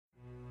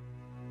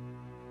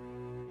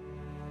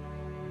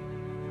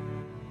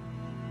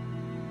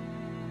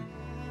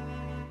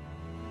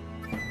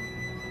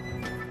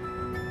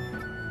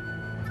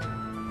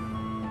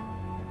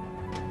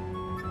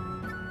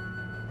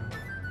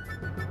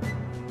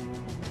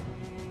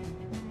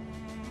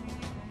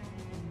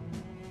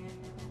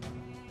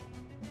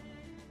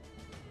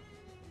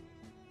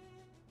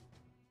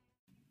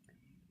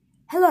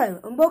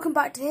Hello and welcome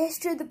back to the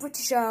History of the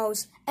British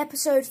Isles,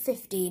 episode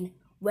 15,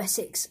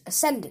 Wessex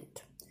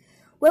Ascendant.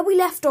 Where we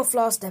left off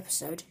last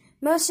episode,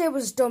 Mercia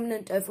was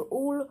dominant over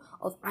all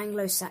of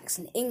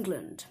Anglo-Saxon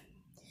England.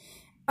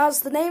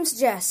 As the name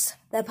suggests,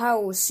 their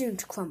power was soon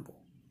to crumble.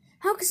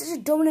 How could such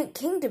a dominant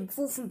kingdom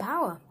fall from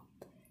power?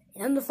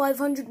 In under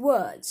 500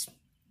 words,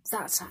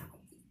 that's how.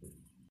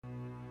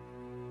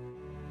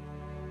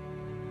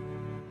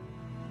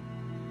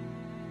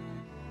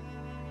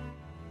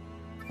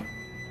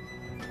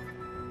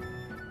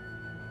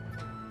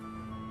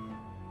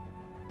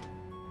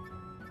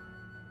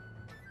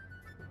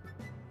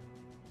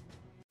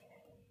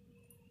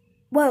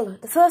 Well,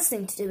 the first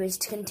thing to do is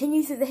to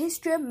continue through the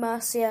history of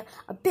Mercia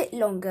a bit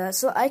longer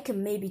so I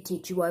can maybe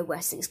teach you why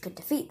Wessex could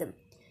defeat them.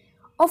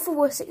 Offa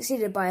was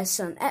succeeded by his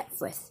son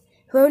Ecgfrith,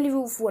 who only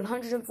ruled for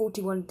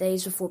 141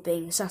 days before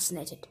being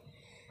assassinated.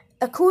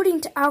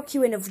 According to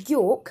Alcuin of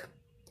York,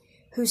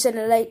 who sent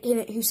in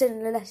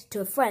a letter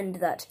to a friend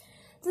that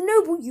the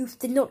noble youth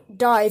did not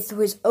die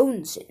through his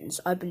own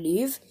sins, I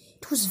believe.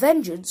 It was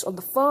vengeance on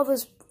the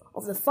father's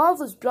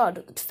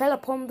blood that fell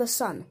upon the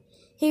son.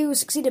 He was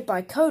succeeded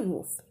by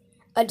Coenwulf,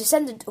 a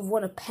descendant of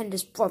one of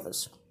Penda's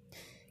brothers.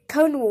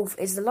 Coenwulf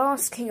is the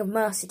last king of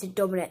Mercia to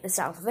dominate the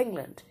south of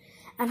England,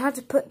 and had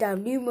to put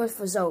down numerous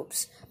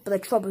revolts by the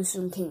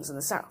troublesome kings in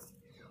the south.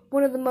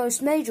 One of the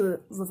most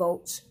major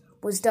revolts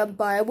was done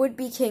by a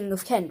would-be king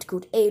of Kent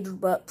called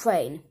Adalbert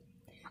Prane.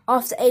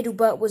 After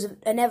Adalbert was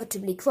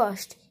inevitably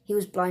crushed, he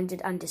was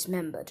blinded and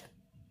dismembered.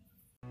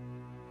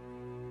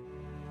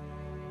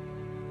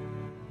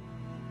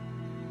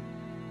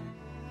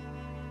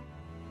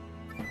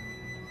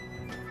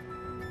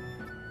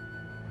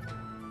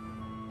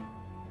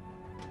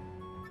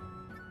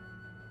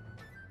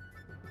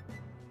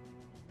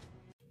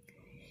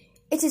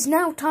 It is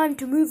now time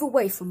to move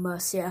away from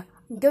Mercia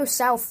and go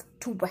south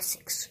to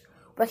Wessex,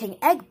 where King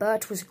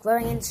Egbert was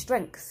growing in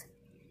strength.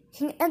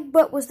 King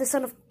Egbert was the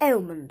son of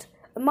Aelmund,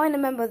 a minor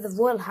member of the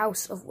royal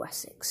house of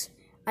Wessex,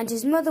 and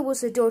his mother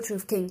was the daughter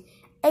of King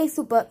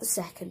Ethelbert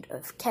II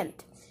of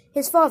Kent.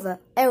 His father,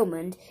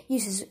 Aelmund,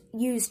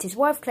 used his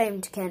wife's claim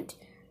to Kent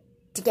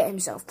to get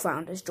himself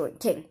crowned as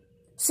joint king.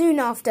 Soon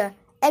after,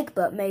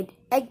 Egbert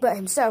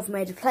himself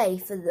made a play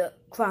for the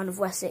crown of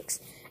Wessex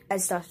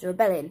and started a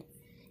rebellion.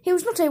 He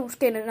was not able to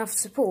gain enough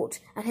support,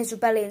 and his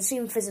rebellion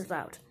soon fizzled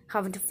out,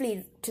 having to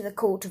flee to the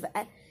court of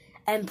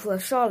Emperor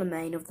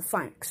Charlemagne of the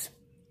Franks.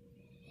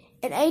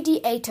 In AD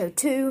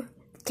 802,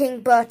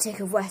 King Bertic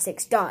of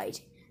Wessex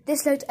died.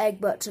 This led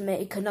Egbert to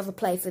make another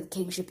play for the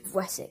kingship of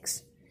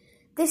Wessex.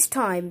 This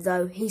time,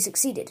 though, he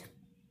succeeded.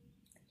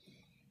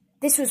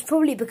 This was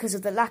probably because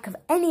of the lack of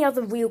any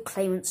other real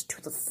claimants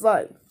to the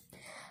throne.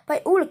 By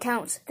all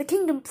accounts, the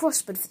kingdom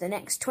prospered for the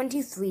next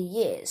 23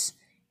 years.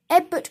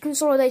 Egbert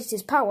consolidated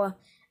his power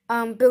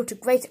and built a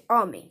great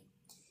army.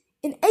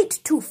 In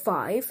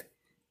 825,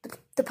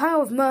 the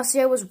power of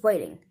Mercia was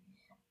waning.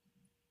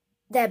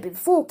 There had been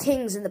 4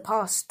 kings in the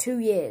past 2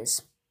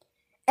 years.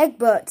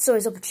 Egbert saw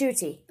his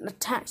opportunity and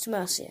attacked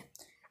Mercia.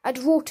 At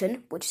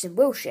Wroughton, which is in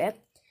Wiltshire,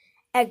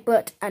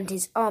 Egbert and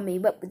his army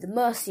met with the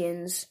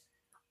Mercians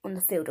on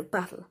the field of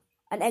battle,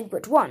 and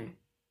Egbert won.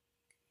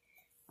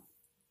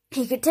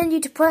 He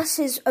continued to press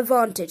his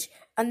advantage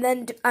and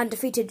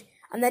defeated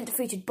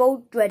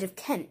Baldred of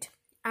Kent,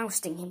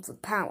 ousting him from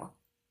power.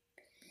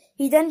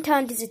 He then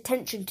turned his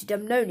attention to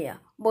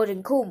Dumnonia,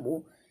 modern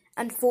Cornwall,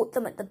 and fought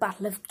them at the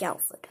Battle of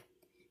Galford.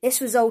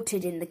 This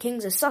resulted in the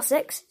kings of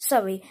Sussex,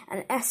 Surrey,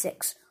 and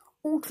Essex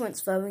all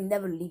transferring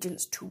their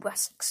allegiance to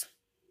Wessex.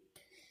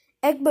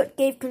 Egbert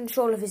gave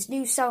control of his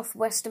new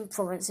southwestern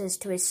provinces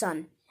to his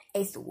son,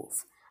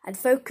 Aethelwulf, and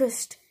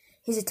focused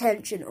his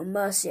attention on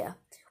Mercia,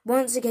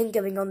 once again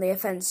going on the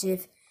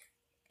offensive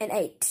in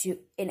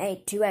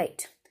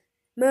 828.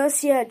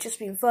 Mercia had just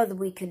been further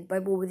weakened by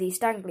war with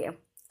East Anglia,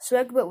 so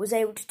Egbert was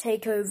able to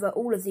take over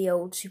all of the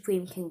old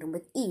supreme kingdom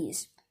with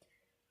ease.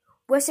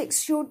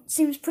 Wessex sure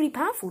seems pretty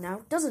powerful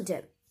now, doesn't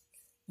it?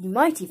 You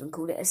might even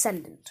call it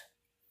ascendant.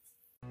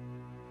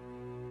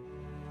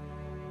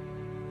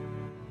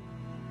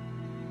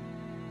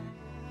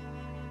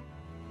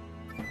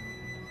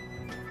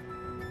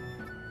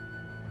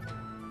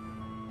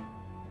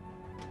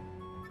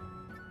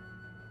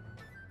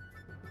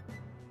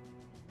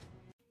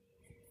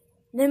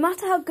 No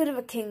matter how good of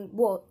a king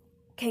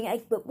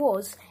Egbert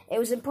was, it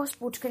was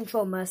impossible to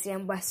control Mercia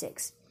and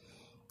Wessex.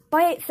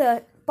 By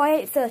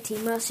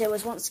 830, Mercia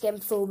was once again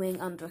falling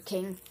under a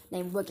king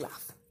named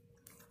Wiglaf.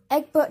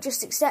 Egbert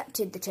just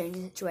accepted the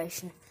changing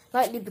situation,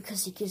 likely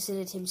because he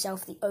considered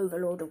himself the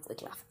overlord of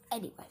Wiglaf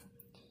anyway.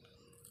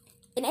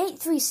 In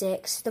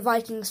 836, the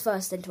Vikings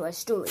first enter our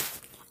story.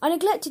 I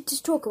neglected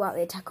to talk about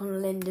the attack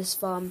on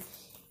Lindisfarne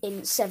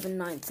in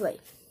 793.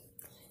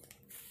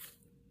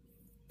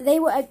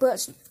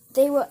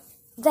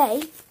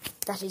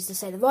 That is to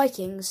say the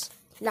Vikings,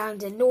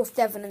 landed in North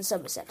Devon and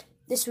Somerset.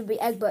 This would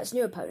be Egbert's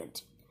new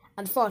opponent,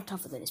 and far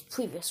tougher than his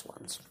previous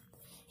ones.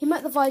 He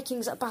met the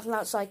Vikings at a battle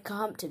outside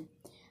Carhampton,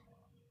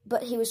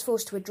 but he was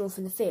forced to withdraw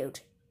from the field.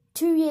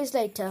 2 years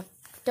later,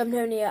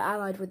 Dumnonia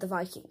allied with the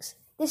Vikings.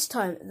 This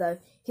time, though,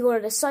 he won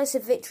a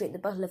decisive victory at the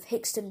Battle of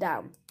Hixton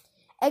Down.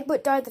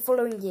 Egbert died the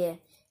following year,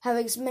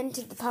 having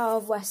cemented the power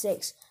of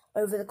Wessex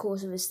over the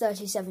course of his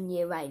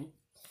 37-year reign,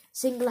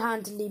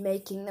 single-handedly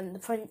making them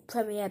the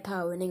premier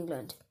power in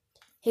England.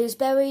 He was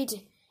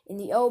buried in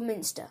the Old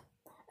Minster,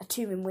 a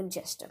tomb in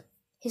Winchester.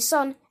 His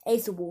son,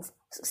 Aethelwulf,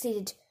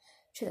 succeeded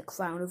to the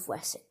crown of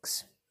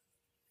Wessex.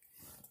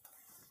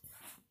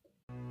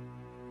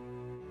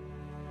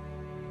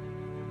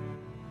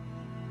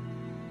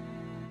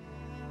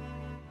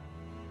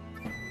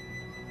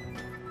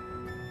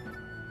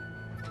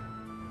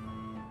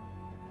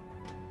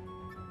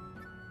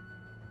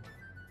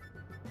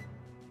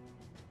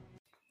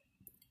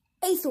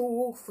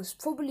 Aethelwulf was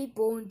probably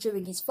born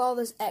during his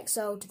father's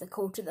exile to the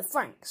court of the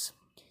Franks.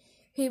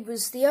 He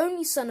was the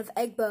only son of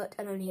Egbert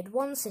and only had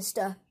one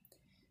sister,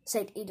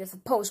 St. Edith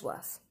of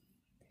Polesworth.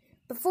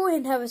 Before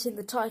inheriting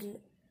the title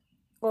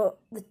or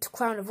the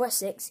crown of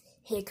Wessex,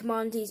 he had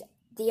commanded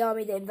the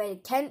army that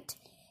invaded Kent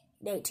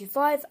in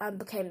 825 and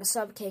became the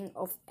sub-king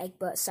of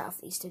Egbert's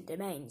southeastern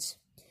domains.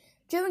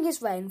 During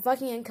his reign,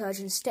 Viking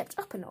incursions stepped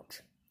up a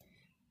notch.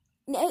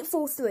 In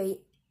 843,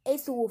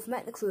 Aethelwulf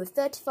met the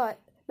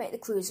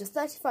crews of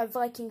 35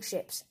 Viking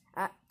ships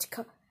at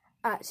the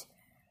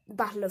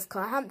Battle of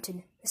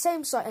Carhampton, the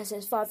same site as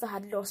his father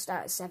had lost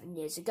at 7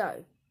 years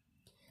ago.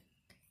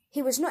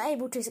 He was not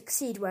able to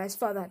succeed where his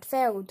father had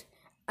failed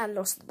and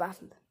lost the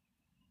battle.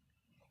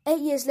 8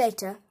 years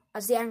later,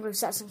 as the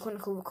Anglo-Saxon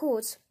Chronicle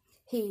records,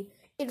 he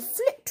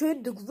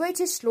inflicted the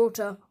greatest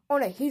slaughter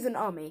on a heathen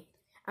army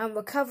and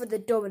recovered their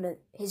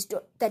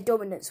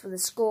dominance with a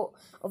score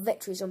of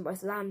victories on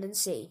both land and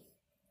sea.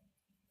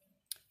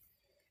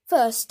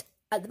 First,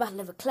 at the Battle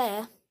of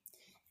Aclair,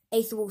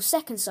 Aethelwulf's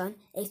second son,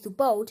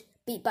 Aethelbald,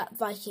 beat back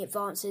Viking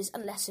advances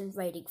and lessened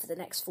raiding for the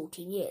next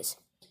 14 years.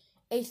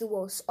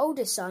 Aethelwulf's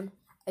oldest son,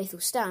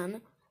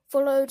 Aethelstan,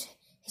 followed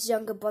his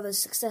younger brother's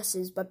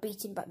successes by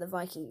beating back the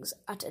Vikings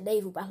at a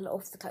naval battle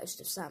off the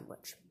coast of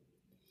Sandwich.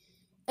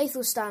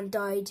 Aethelstan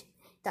died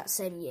that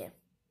same year.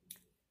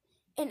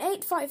 In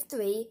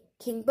 853,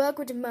 King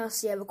Burgred of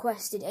Mercia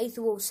requested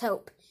Aethelwulf's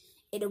help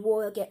in a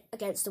war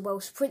against the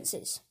Welsh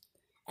princes,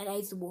 and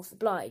Aethelwulf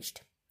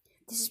obliged.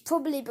 This is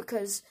probably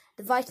because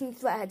the Viking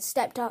threat had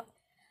stepped up.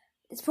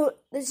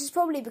 This is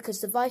probably because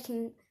the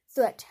Viking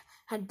threat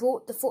had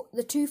brought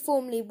the two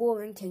formerly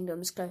warring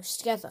kingdoms close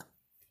together.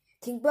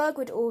 King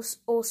Burgred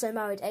also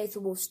married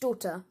Aethelwulf's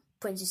daughter,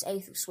 Princess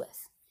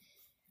Aethelswith.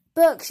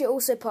 Berkshire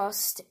also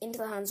passed into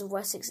the hands of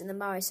Wessex in the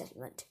Moray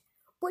settlement,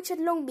 which had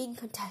long been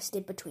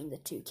contested between the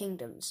two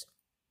kingdoms.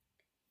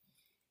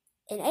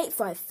 In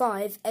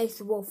 855,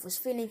 Aethelwulf was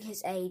feeling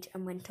his age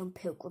and went on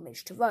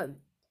pilgrimage to Rome.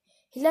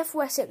 He left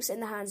Wessex in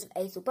the hands of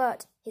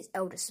Aethelbert, his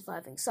eldest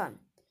surviving son.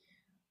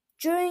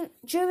 During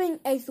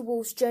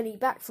Aethelwulf's journey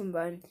back from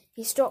Rome,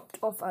 he stopped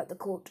off at the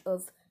court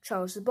of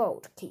Charles the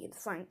Bold, king of the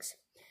Franks.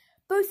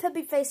 Both had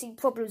been facing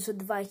problems with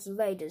the Viking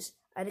raiders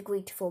and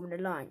agreed to form an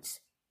alliance.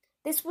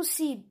 This was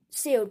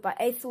sealed by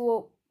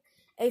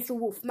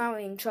Aethelwulf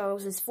marrying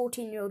Charles's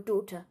 14-year-old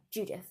daughter,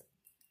 Judith.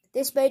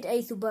 This made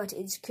Aethelbert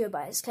insecure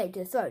about his claim to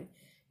the throne.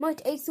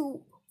 Might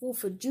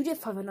Aethelwulf and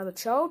Judith have another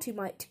child who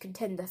might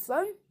contend the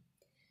throne?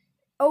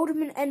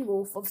 Alderman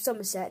Enwulf of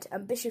Somerset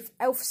and Bishop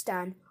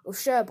Elfstan of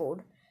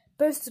Sherborne,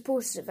 both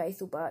supporters of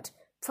Aethelbert,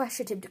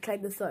 pressured him to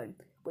claim the throne,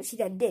 which he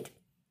then did.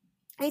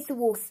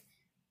 Aethelwulf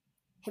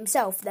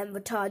himself then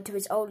retired to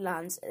his old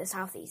lands in the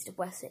southeast of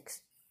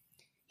Wessex.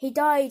 He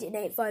died in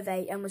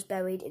 858 and was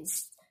buried in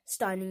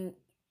Steyning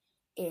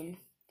in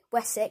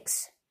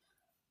Wessex,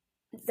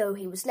 though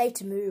he was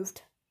later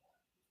moved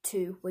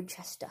to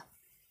Winchester.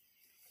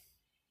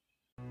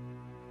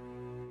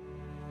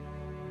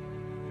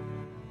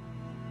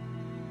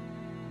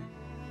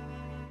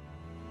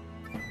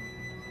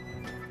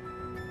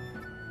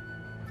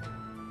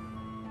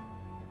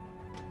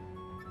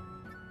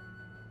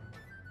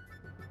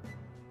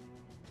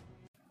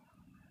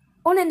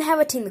 On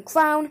inheriting the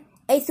crown,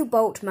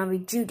 Aethelbald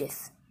married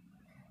Judith,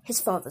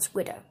 his father's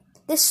widow.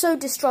 This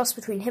sowed distrust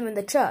between him and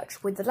the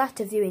church, with the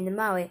latter viewing the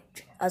marriage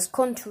as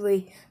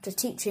contrary to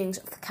teachings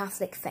of the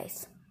Catholic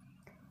faith.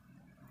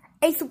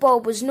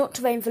 Aethelbald was not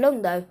to reign for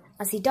long, though,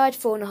 as he died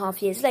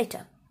 4.5 years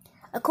later.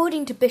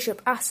 According to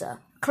Bishop Asser,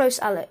 a close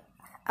ally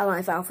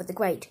of Alfred the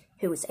Great,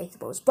 who was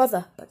Aethelbald's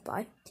brother, by the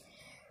by,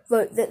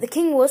 wrote that the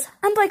king was,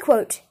 and I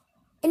quote,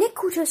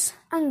 iniquitous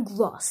and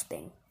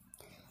grasping.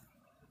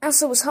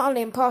 Asser was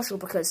hardly impartial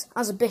because,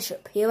 as a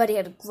bishop, he already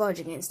had a grudge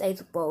against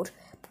Aethelbald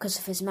because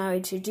of his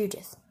marriage to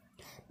Judith.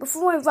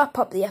 Before I wrap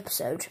up the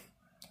episode,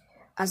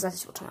 as that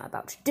is what I'm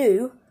about to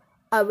do,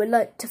 I would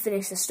like to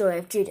finish the story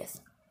of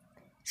Judith.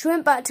 She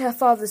went back to her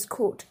father's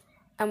court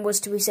and was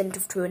to be sent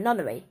off to a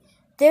nunnery.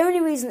 The only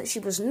reason that she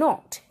was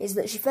not is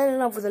that she fell in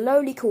love with a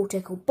lowly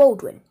courtier called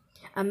Baldwin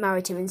and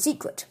married him in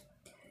secret.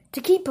 To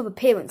keep up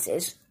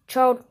appearances,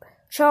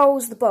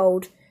 Charles the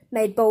Bold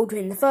made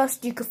Baldwin the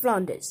first Duke of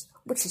Flanders,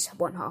 which is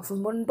one half of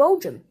modern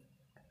Belgium.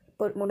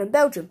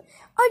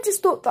 I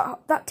just thought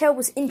that tale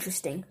was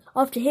interesting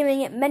after hearing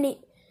it many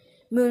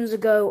moons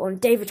ago on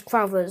David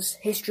Crowther's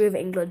History of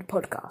England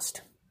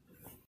podcast.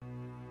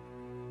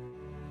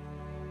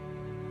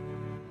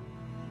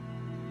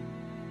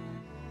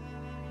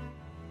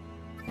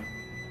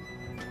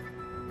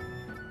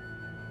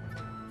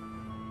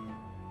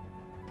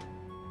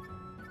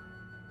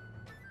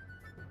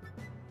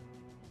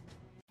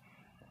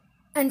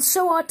 And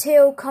so our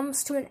tale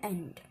comes to an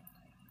end.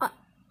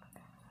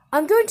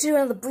 I'm going to do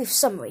another brief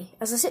summary,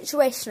 as the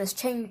situation has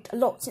changed a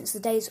lot since the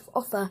days of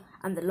Offa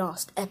and the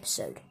last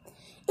episode.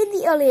 In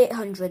the early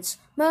 800s,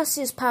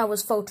 Mercia's power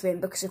was faltering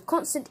because of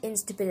constant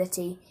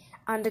instability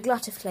and a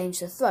glut of claims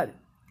to the throne.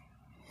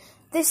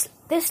 This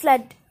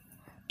led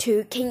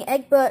to King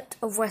Egbert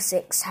of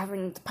Wessex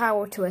having the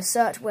power to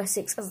assert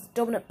Wessex as the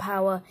dominant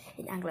power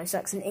in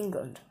Anglo-Saxon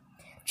England.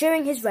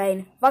 During his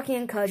reign, Viking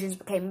incursions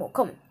became more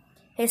common.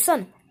 His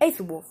son,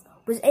 Aethelwulf,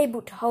 was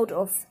able to hold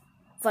off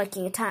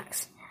Viking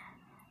attacks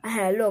and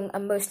had a long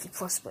and mostly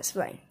prosperous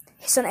reign.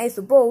 His son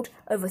Aethelbald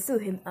overthrew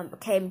him and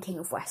became King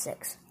of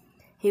Wessex.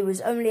 He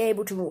was only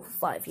able to rule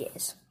for 5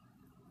 years.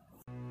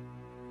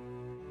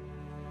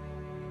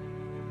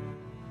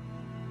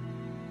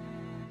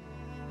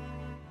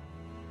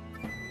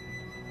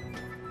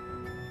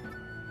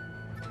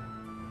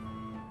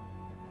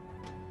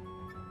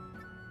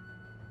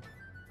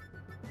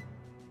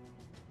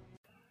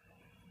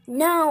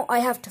 Now I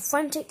have to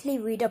frantically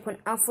read up on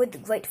Alfred the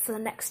Great for the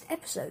next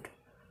episode,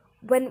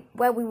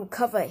 where we will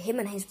cover him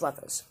and his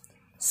brothers.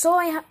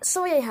 Sorry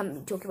I haven't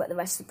been talking about the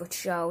rest of the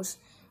British Isles.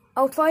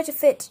 I'll try to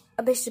fit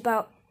a bit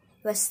about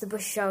the rest of the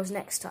British Isles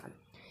next time.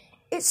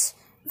 It's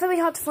very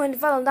hard to find a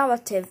valid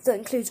narrative that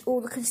includes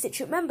all the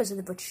constituent members of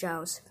the British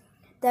Isles.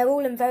 They're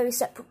all in very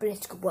separate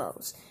political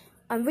worlds.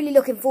 I'm really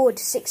looking forward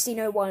to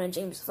 1601 and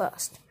James I.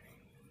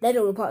 Then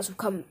all the parts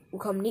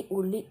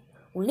will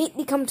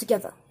neatly come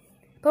together.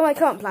 By my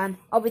current plan,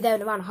 I'll be there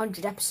in around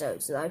 100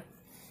 episodes, though.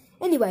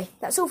 Anyway,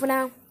 that's all for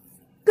now.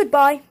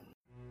 Goodbye.